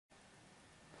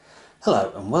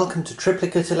Hello and welcome to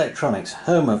Triplicate Electronics,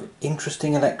 home of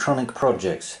interesting electronic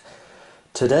projects.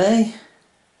 Today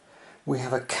we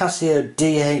have a Casio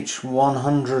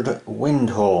DH100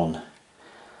 wind horn.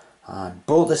 I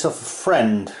bought this off a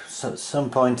friend at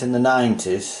some point in the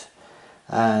 90s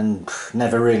and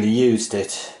never really used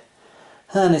it,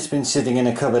 and it's been sitting in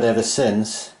a cupboard ever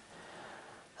since,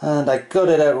 and I got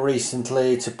it out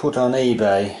recently to put on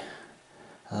eBay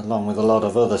along with a lot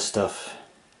of other stuff.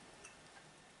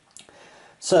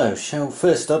 So,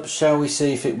 first up, shall we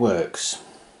see if it works?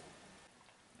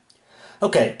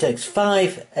 Okay, it takes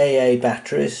 5 AA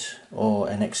batteries or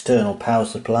an external power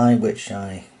supply, which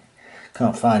I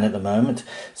can't find at the moment,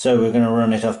 so we're going to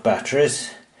run it off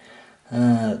batteries.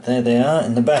 There they are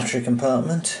in the battery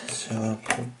compartment, so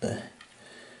I'll put the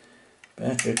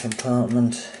battery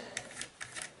compartment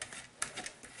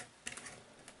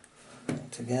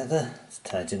together. It's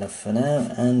tight enough for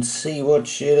now, and see what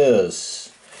she does.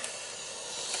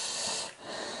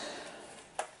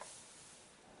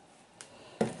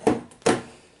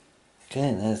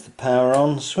 Okay, there's the power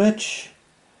on switch.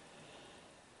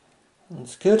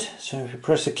 That's good. So if you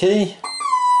press a key,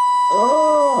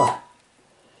 oh!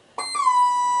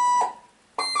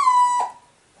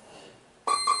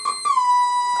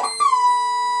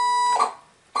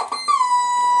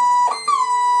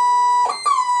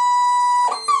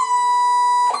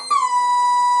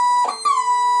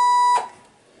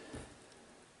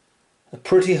 A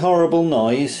pretty horrible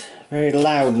noise, very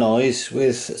loud noise,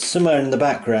 with somewhere in the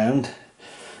background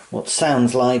what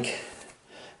sounds like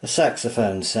a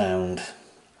saxophone sound.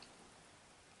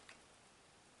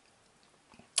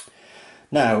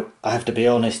 Now, I have to be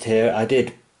honest here, I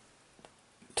did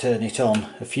turn it on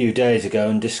a few days ago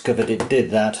and discovered it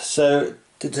did that, so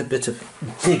did a bit of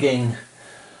digging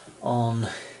on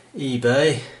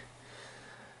eBay.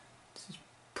 This is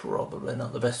probably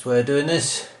not the best way of doing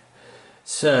this.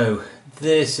 So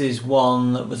this is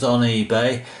one that was on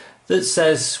eBay that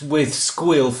says with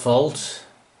squeal fault,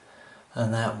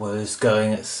 and that was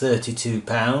going at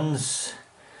 £32,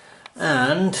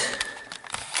 and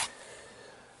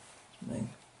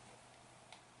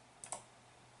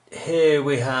here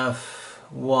we have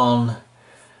one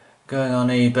going on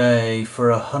eBay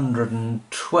for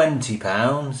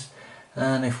 £120,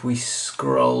 and if we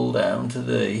scroll down to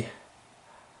the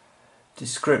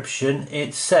description,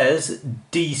 it says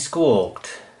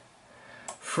de-squawked,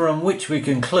 from which we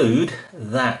conclude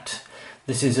that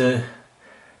this is a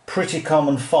pretty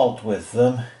common fault with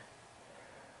them,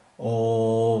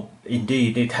 or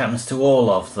indeed it happens to all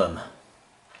of them.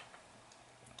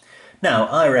 Now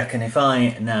I reckon if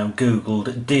I now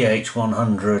googled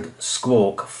DH100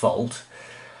 squawk fault,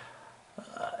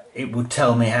 it would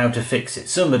tell me how to fix it.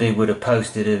 Somebody would have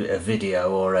posted a video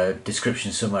or a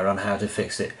description somewhere on how to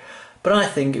fix it, but I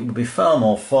think it would be far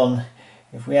more fun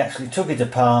if we actually took it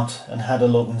apart and had a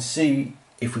look and see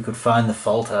if we could find the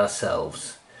fault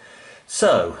ourselves.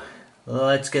 So,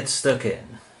 let's get stuck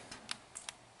in.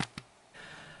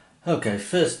 Okay,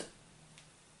 first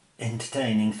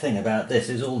entertaining thing about this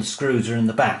is all the screws are in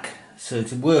the back. So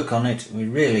to work on it, we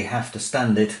really have to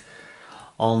stand it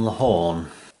on the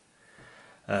horn.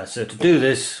 So to do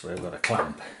this, we've got a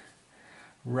clamp.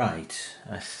 Right,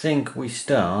 I think we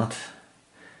start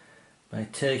by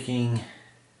taking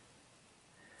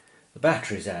the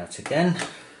batteries out again.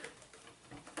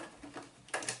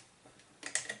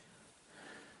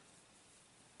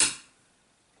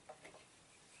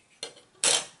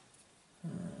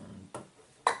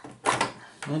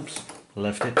 Oops,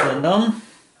 left it turned on.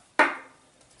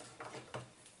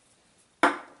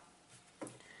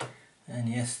 And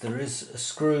yes, there is a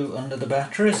screw under the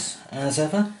batteries, as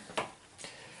ever.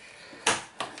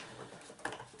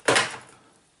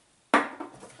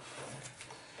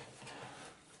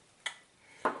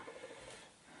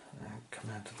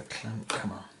 Come out of the clamp,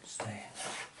 come on, stay.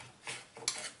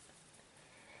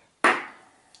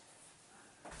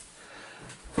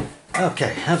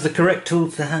 Okay, have the correct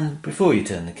tools to hand before you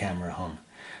turn the camera on.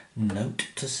 Note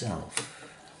to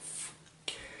self.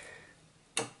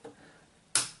 Don't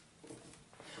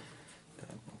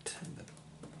turn the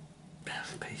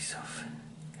mouthpiece off.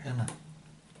 Come on.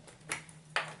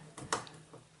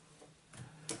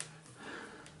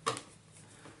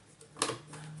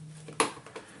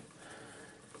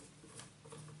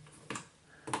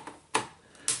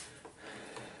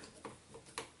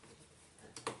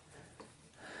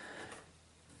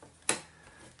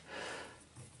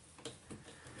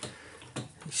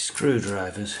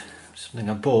 Screwdrivers, something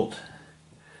I bought.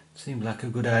 Seemed like a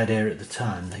good idea at the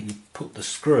time, that you put the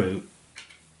screw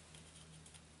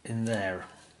in there,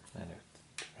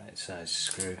 right size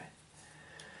screw,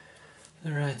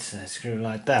 Right, so they screw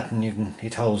like that, and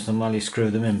it holds them while you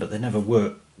screw them in, but they never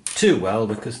work too well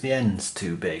because the end's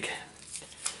too big.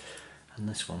 And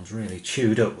this one's really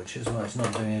chewed up, which is why it's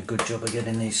not doing a good job of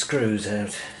getting these screws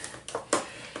out.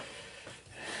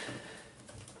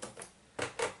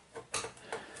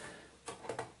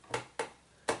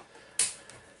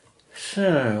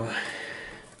 So,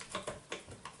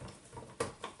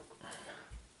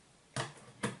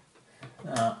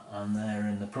 and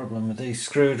therein the problem with these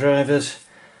screwdrivers,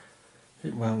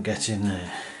 it won't get in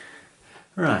there.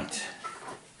 Right,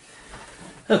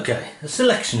 okay, a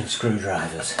selection of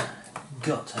screwdrivers.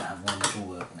 Got to have one to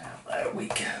work now. There we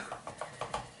go.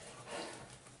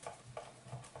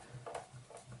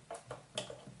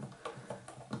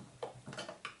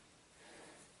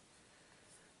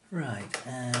 Right,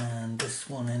 and this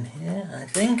one in here, I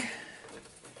think.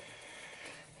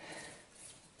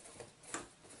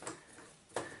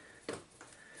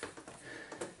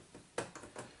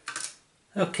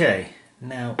 Okay,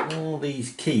 now all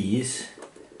these keys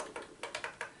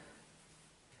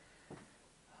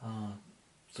are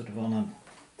sort of on a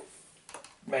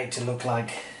made to look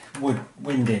like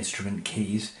wind instrument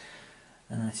keys,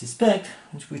 and I suspect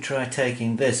once we try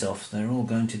taking this off they're all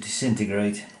going to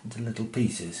disintegrate into little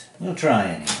pieces. We'll try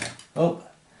anyway. Oh,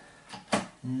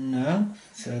 no,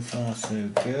 so far so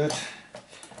good.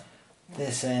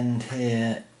 This end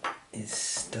here is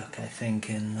stuck, I think,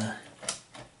 in the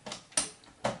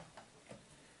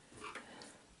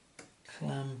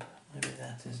clamp. Maybe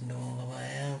that isn't all the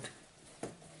way out.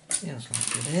 Feels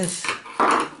like it is.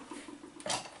 Yeah,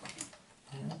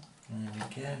 there we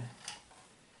go.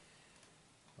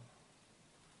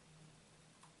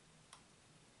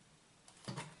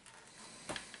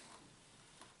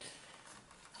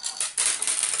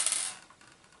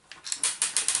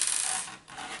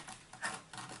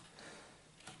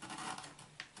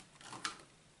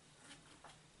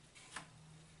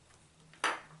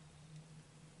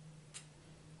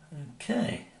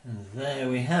 Okay, and there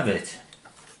we have it.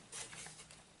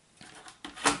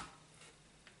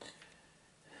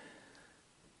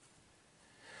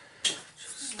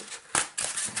 Just a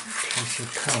piece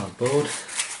of cardboard to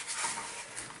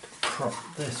prop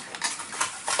this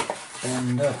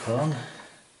end up on.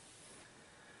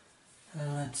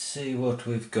 And let's see what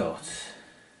we've got.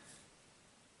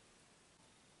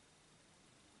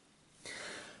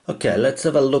 Okay, let's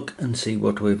have a look and see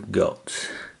what we've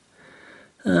got.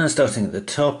 Starting at the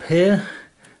top here,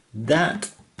 that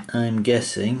I'm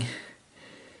guessing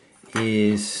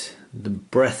is the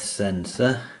breath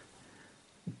sensor.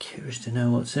 I'm curious to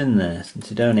know what's in there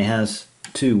since it only has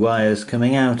two wires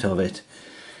coming out of it.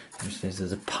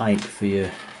 There's a pipe for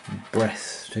your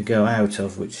breath to go out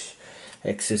of, which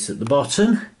exits at the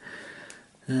bottom.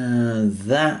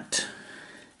 That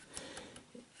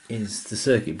is the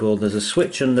circuit board. There's a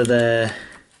switch under there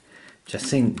which I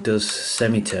think does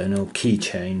semitone or key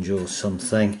change or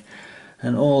something,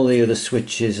 and all the other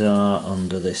switches are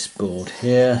under this board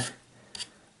here,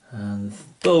 and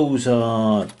those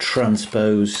are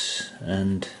transpose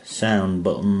and sound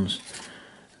buttons.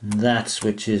 That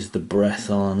switches the breath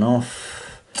on and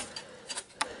off,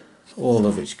 all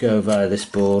of which go via this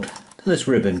board to this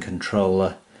ribbon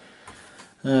controller.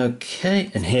 Okay,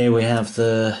 and here we have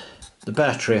the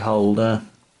battery holder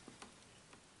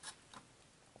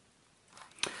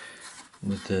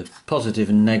with the positive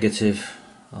and negative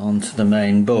onto the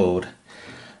main board,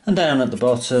 and down at the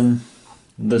bottom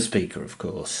the speaker, of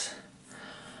course.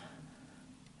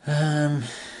 Moving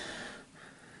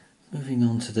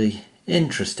on to the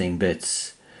interesting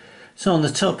bits. So on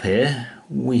the top here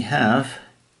we have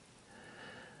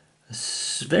a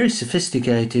very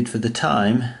sophisticated for the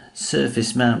time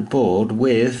surface mount board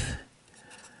with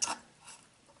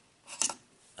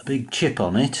a big chip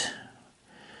on it,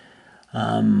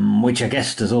 which I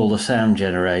guess does all the sound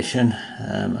generation.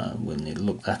 We'll need to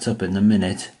look that up in a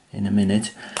minute.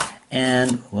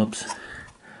 And whoops,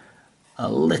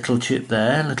 a little chip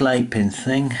there, a little 8-pin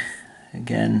thing.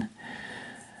 Again,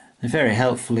 they very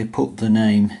helpfully put the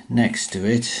name next to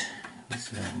it. Let's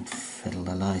fiddle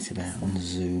the light about and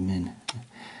zoom in.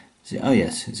 Oh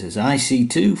yes, it says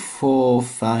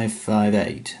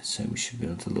IC24558, so we should be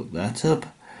able to look that up.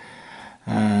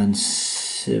 And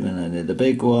similarly, the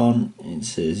big one, it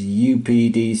says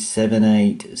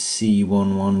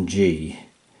UPD78C11G.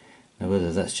 Now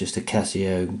whether that's just a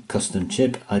Casio custom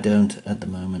chip, I don't at the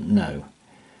moment know.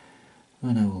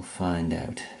 But I will find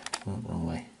out. Oh, wrong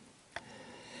way.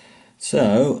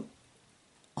 So,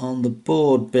 on the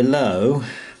board below,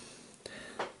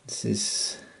 this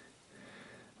is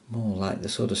more like the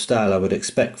sort of style I would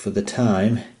expect for the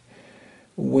time.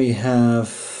 We have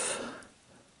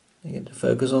You get to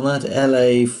focus on that,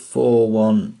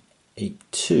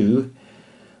 LA4182,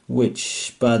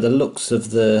 which by the looks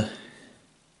of the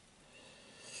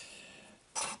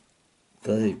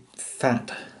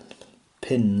fat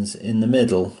pins in the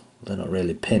middle, they're not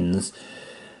really pins,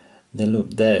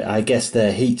 I guess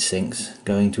they're heat sinks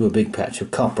going to a big patch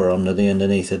of copper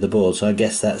underneath of the board, so I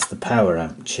guess that's the power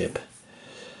amp chip.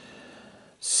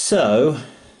 So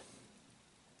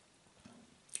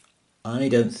I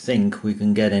don't think we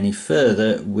can get any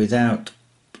further without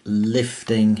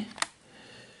lifting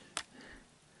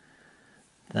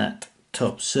that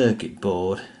top circuit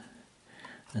board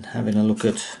and having a look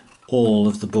at all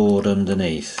of the board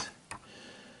underneath.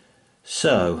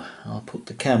 So I'll put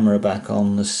the camera back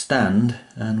on the stand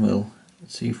and we'll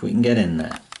see if we can get in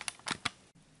there.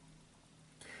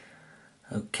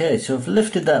 Okay, so I've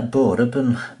lifted that board up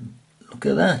and look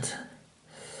at that.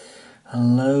 A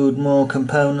load more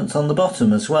components on the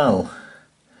bottom as well.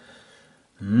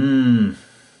 And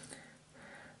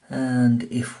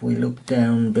if we look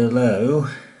down below,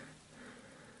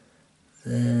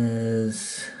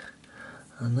 there's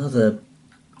another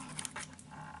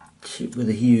chip with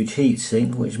a huge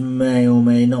heatsink, which may or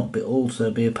may not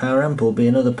also be a power amp, or be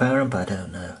another power amp, I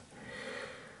don't know.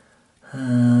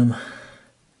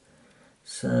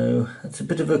 So that's a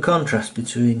bit of a contrast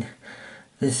between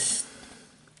this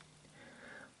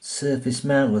surface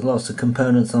mount with lots of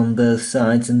components on both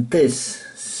sides and this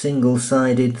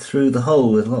single-sided through the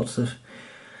hole with lots of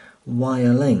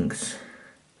wire links.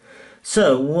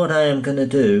 So what I am going to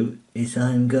do is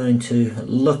I'm going to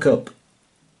look up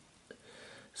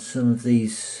some of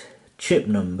these chip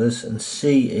numbers and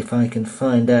see if I can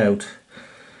find out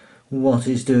what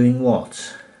is doing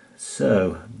what.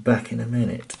 So back in a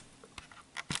minute.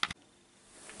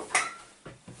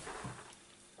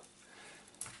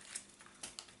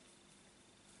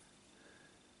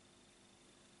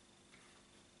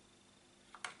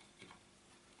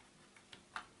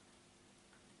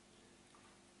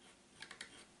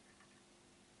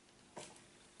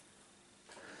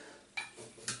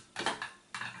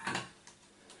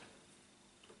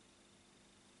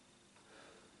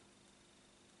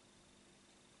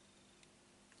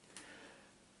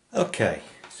 Okay,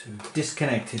 so we've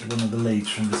disconnected one of the leads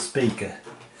from the speaker.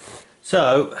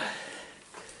 So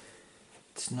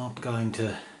it's not going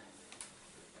to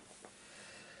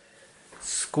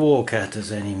squawk at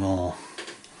us anymore.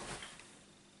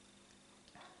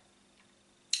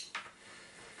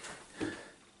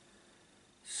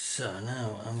 So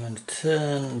now I'm going to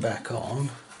turn back on,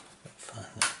 find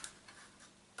that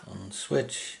on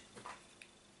switch.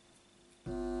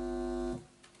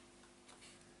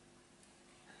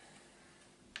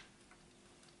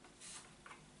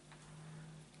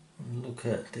 Look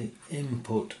at the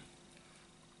input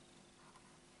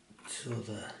to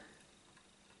the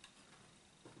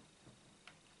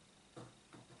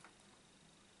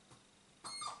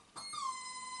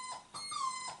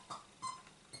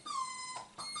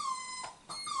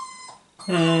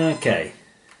okay,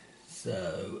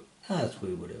 so as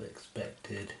we would have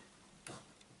expected,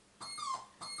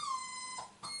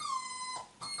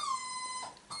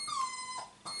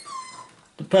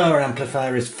 the power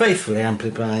amplifier is faithfully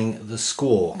amplifying the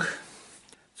squawk.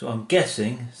 So I'm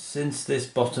guessing, since this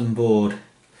bottom board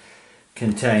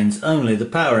contains only the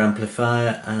power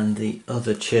amplifier and the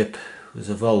other chip was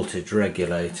a voltage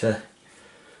regulator,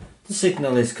 the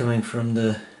signal is coming from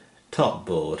the top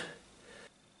board.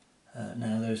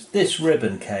 Now there's this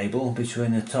ribbon cable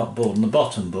between the top board and the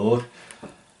bottom board,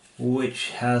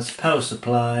 which has power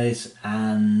supplies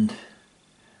and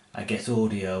I guess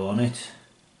audio on it,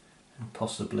 and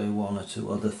possibly one or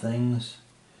two other things.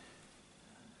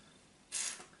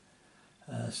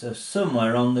 So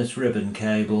somewhere on this ribbon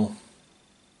cable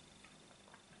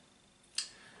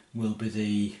will be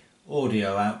the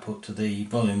audio output to the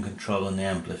volume control and the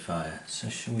amplifier. So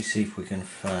shall we see if we can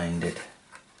find it?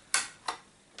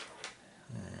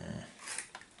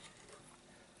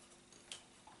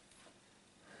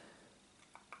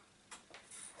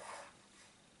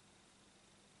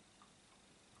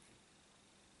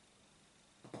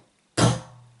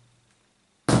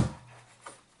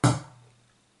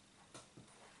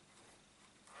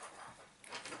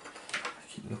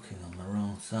 Looking on the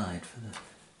wrong side for the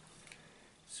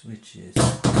switches.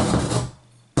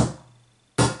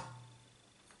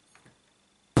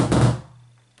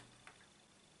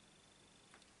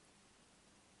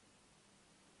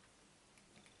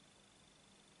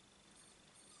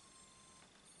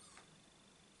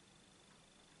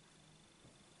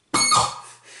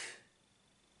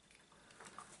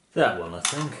 That one, I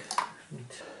think.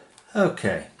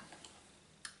 Okay.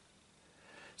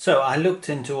 So I looked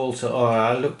into all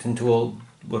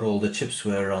what all the chips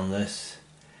were on this,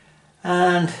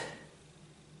 and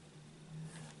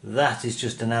that is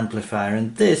just an amplifier,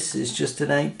 and this is just an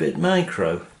 8-bit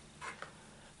micro,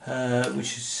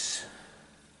 which is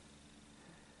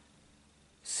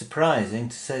surprising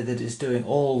to say that it's doing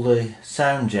all the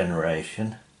sound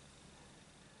generation,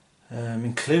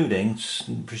 including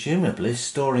presumably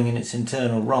storing in its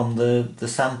internal ROM the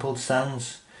sampled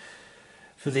sounds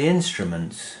for the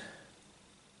instruments.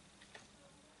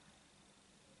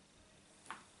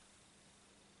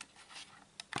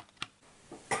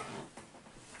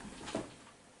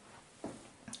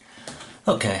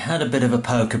 Okay, had a bit of a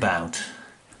poke about,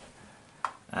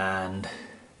 and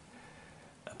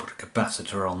I put a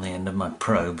capacitor on the end of my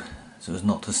probe so as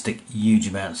not to stick huge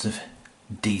amounts of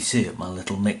DC at my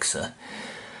little mixer,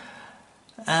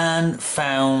 and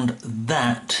found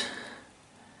that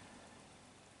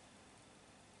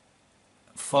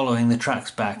following the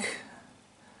tracks back,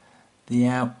 the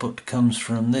output comes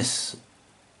from this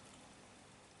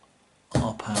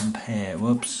op amp here.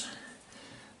 Whoops.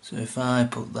 So if I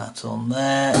put that on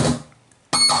there,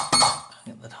 I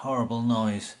get that horrible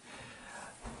noise.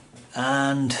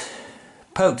 And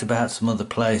poked about some other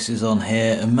places on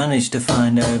here and managed to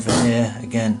find over here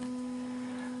again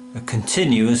a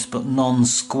continuous but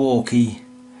non-squawky,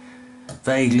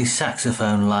 vaguely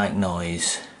saxophone-like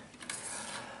noise.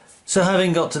 So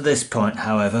having got to this point,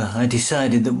 however, I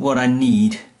decided that what I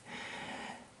need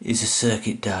is a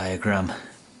circuit diagram.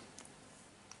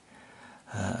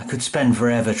 I could spend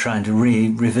forever trying to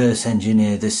reverse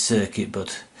engineer this circuit,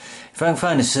 but if I can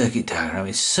find a circuit diagram,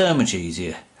 it's so much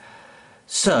easier.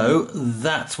 So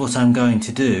that's what I'm going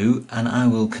to do, and I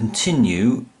will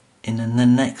continue in the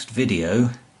next video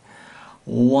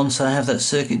once I have that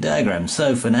circuit diagram.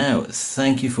 So for now,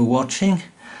 thank you for watching,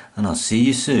 and I'll see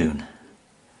you soon.